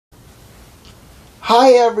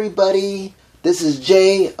Hi everybody, this is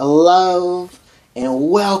Jay Love and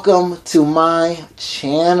welcome to my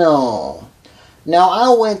channel. Now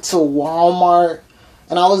I went to Walmart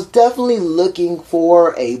and I was definitely looking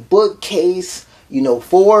for a bookcase,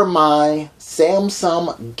 for my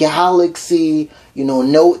Samsung Galaxy,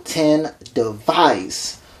 Note 10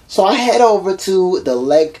 device. So I head over to the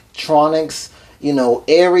electronics,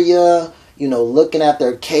 area, looking at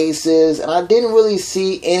their cases, and I didn't really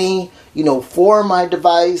see any, for my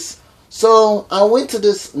device. So I went to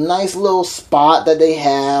this nice little spot that they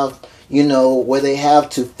have, where they have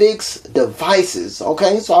to fix devices.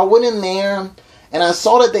 Okay, so I went in there and I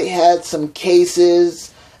saw that they had some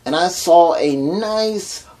cases, and I saw a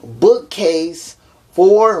nice bookcase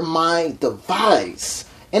for my device.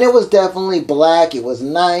 And it was definitely black, it was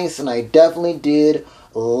nice, and I definitely did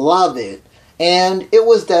love it. And it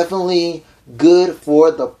was definitely good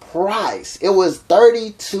for the price. It was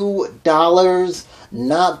 $32,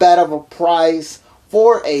 not bad of a price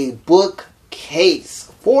for a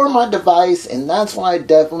bookcase for my device, and that's what I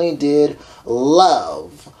definitely did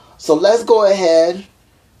love. So let's go ahead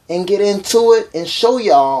and get into it and show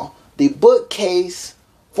y'all the bookcase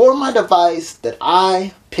for my device that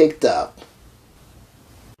I picked up.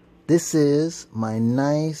 This is my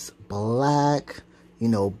nice black,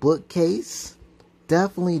 bookcase.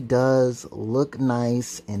 Definitely does look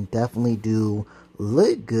nice and definitely do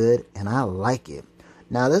look good, and I like it.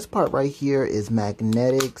 Now this part right here is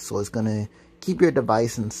magnetic, so it's gonna keep your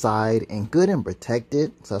device inside and good and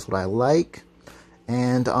protected, so that's what I like.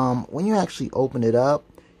 And when you actually open it up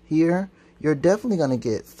here, you're definitely gonna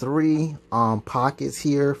get three pockets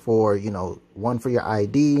here for, one for your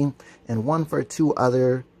ID and one for two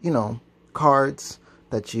other, cards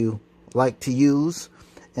that you like to use.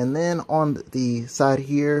 And then on the side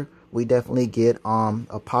here, we definitely get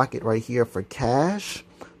a pocket right here for cash.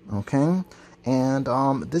 Okay, and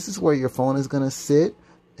this is where your phone is gonna sit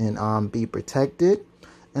and be protected.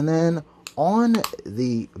 And then on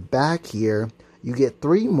the back here, you get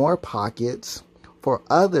three more pockets for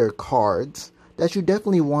other cards that you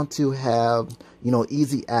definitely want to have,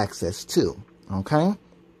 easy access to. Okay,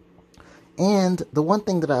 and the one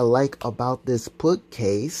thing that I like about this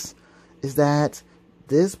bookcase is that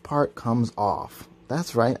this part comes off.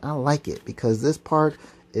 That's right, I like it because this part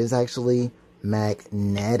is actually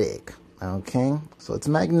magnetic. Okay, so it's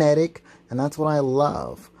magnetic, and that's what I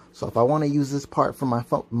love. So if I want to use this part for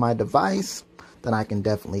my device, then I can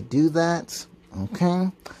definitely do that.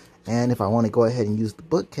 Okay, and if I want to go ahead and use the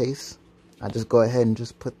bookcase, I just go ahead and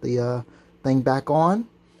just put the thing back on,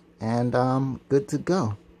 and good to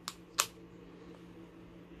go.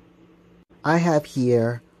 I have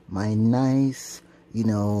here my nice,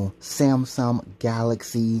 Samsung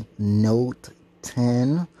Galaxy Note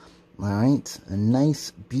 10. Alright, a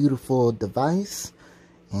nice, beautiful device.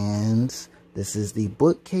 And this is the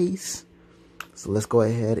bookcase. So let's go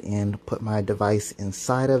ahead and put my device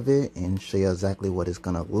inside of it and show you exactly what it's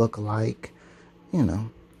going to look like.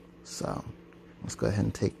 So let's go ahead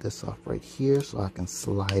and take this off right here so I can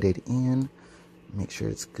slide it in. Make sure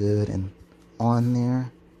it's good and on there.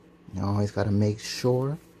 You always got to make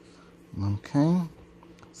sure. Okay,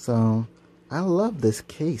 so I love this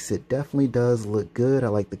case. It definitely does look good. I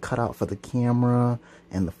like the cutout for the camera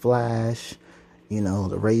and the flash.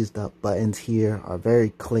 The raised up buttons here are very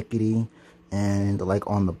clickety, and like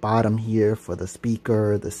on the bottom here for the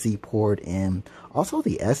speaker, the C port, and also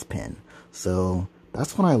the S Pen. So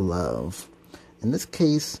that's what I love. And this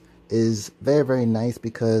case is very, very nice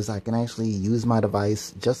because I can actually use my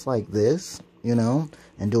device just like this, and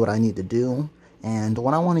do what I need to do. And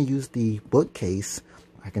when I want to use the bookcase,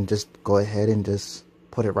 I can just go ahead and just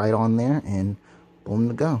put it right on there and boom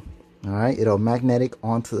to go. All right, it'll magnetic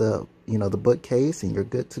onto the, the bookcase, and you're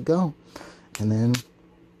good to go. And then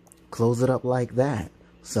close it up like that.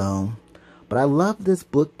 So, but I love this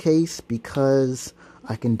bookcase because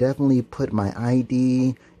I can definitely put my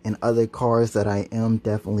ID and other cards that I am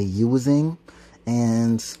definitely using.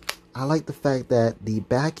 And I like the fact that the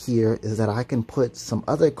back here is that I can put some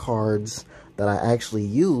other cards that I actually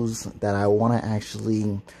use that I want to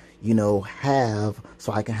actually, have,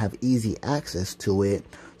 so I can have easy access to it.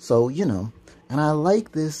 So, and I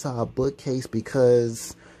like this bookcase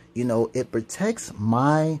because, it protects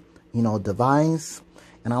my, device.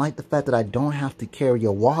 And I like the fact that I don't have to carry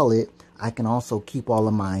a wallet. I can also keep all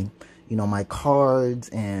of my, my cards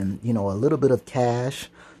and, a little bit of cash.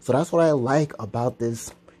 So that's what I like about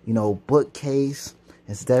this, bookcase.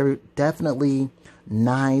 It's definitely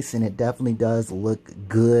nice, and it definitely does look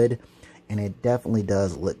good, and it definitely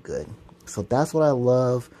does look good. So that's what I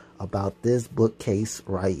love about this bookcase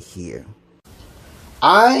right here.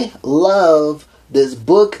 I love this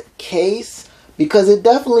bookcase because it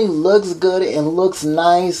definitely looks good and looks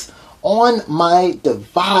nice on my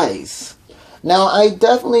device. Now, I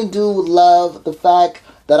definitely do love the fact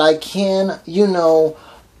that I can,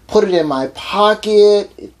 put it in my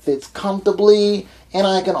pocket. It fits comfortably, and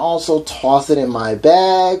I can also toss it in my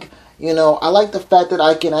bag. I like the fact that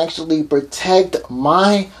I can actually protect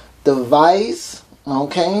my device,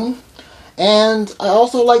 okay? And I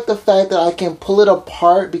also like the fact that I can pull it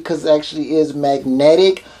apart because it actually is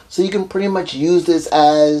magnetic. So you can pretty much use this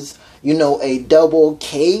as, a double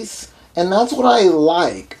case. And that's what I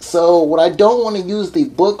like. So when I don't want to use the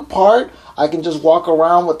book part, I can just walk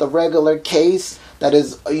around with the regular case that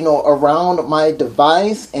is, around my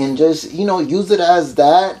device and just, use it as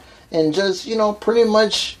that. And just, pretty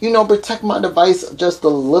much, protect my device just a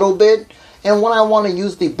little bit. And when I want to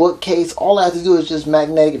use the bookcase, all I have to do is just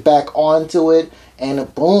magnet it back onto it.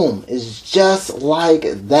 And boom, it's just like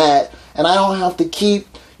that. And I don't have to keep,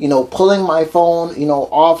 pulling my phone,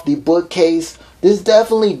 off the bookcase. This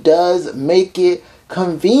definitely does make it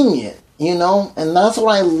convenient, And that's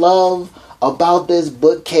what I love about this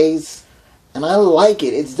bookcase. And I like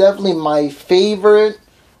it. It's definitely my favorite.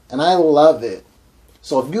 And I love it.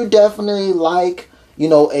 So if you definitely like,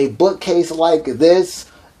 a bookcase like this,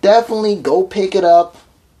 definitely go pick it up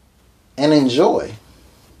and enjoy.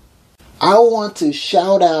 I want to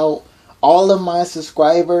shout out all of my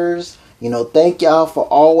subscribers. Thank y'all for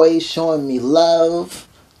always showing me love.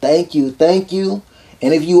 Thank you, thank you.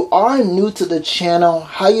 And if you are new to the channel,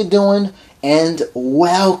 how you doing? And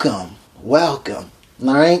welcome, welcome.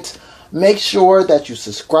 All right? Make sure that you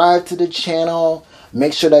subscribe to the channel.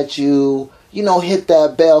 Make sure that you hit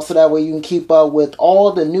that bell so that way you can keep up with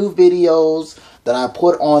all the new videos that I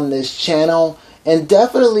put on this channel. And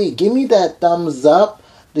definitely give me that thumbs up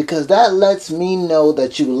because that lets me know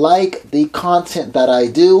that you like the content that I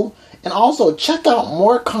do. And also check out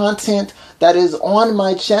more content that is on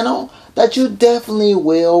my channel that you definitely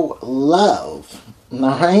will love.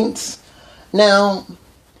 Alright? Now,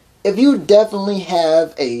 if you definitely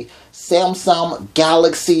have a Samsung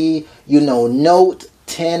Galaxy, Note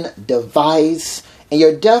 10 device, and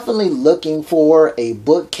you're definitely looking for a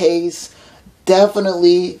bookcase,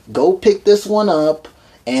 definitely go pick this one up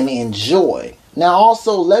and enjoy. Now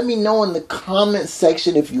also let me know in the comment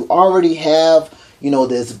section if you already have,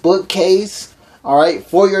 this bookcase, alright,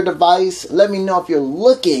 for your device. Let me know if you're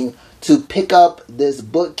looking to pick up this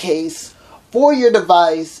bookcase for your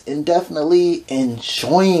device and definitely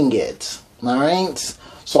enjoying it. Alright,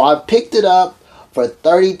 so I picked it up for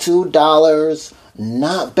 $32.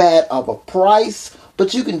 Not bad of a price,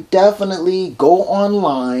 but you can definitely go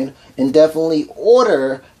online and definitely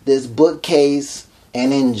order this bookcase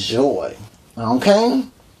and enjoy. Okay?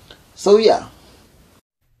 So yeah.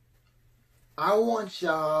 I want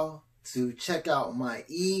y'all to check out my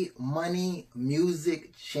E-Money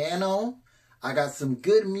music channel. I got some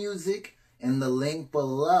good music in the link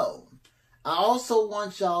below. I also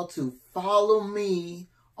want y'all to follow me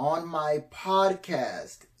on my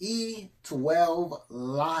podcast, E12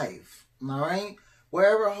 Live. Alright?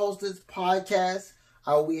 Wherever I host this podcast,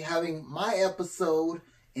 I will be having my episode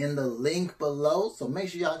in the link below. So make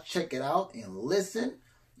sure y'all check it out and listen.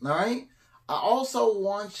 Alright? I also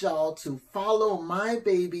want y'all to follow my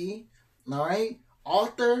baby, alright,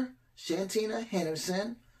 author Shantina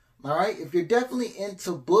Henderson. Alright? If you're definitely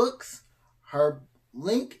into books, her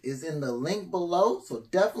link is in the link below. So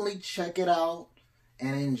definitely check it out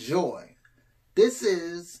and enjoy. This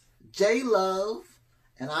is J Love,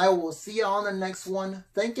 and I will see y'all on the next one.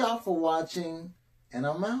 Thank y'all for watching, and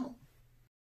I'm out.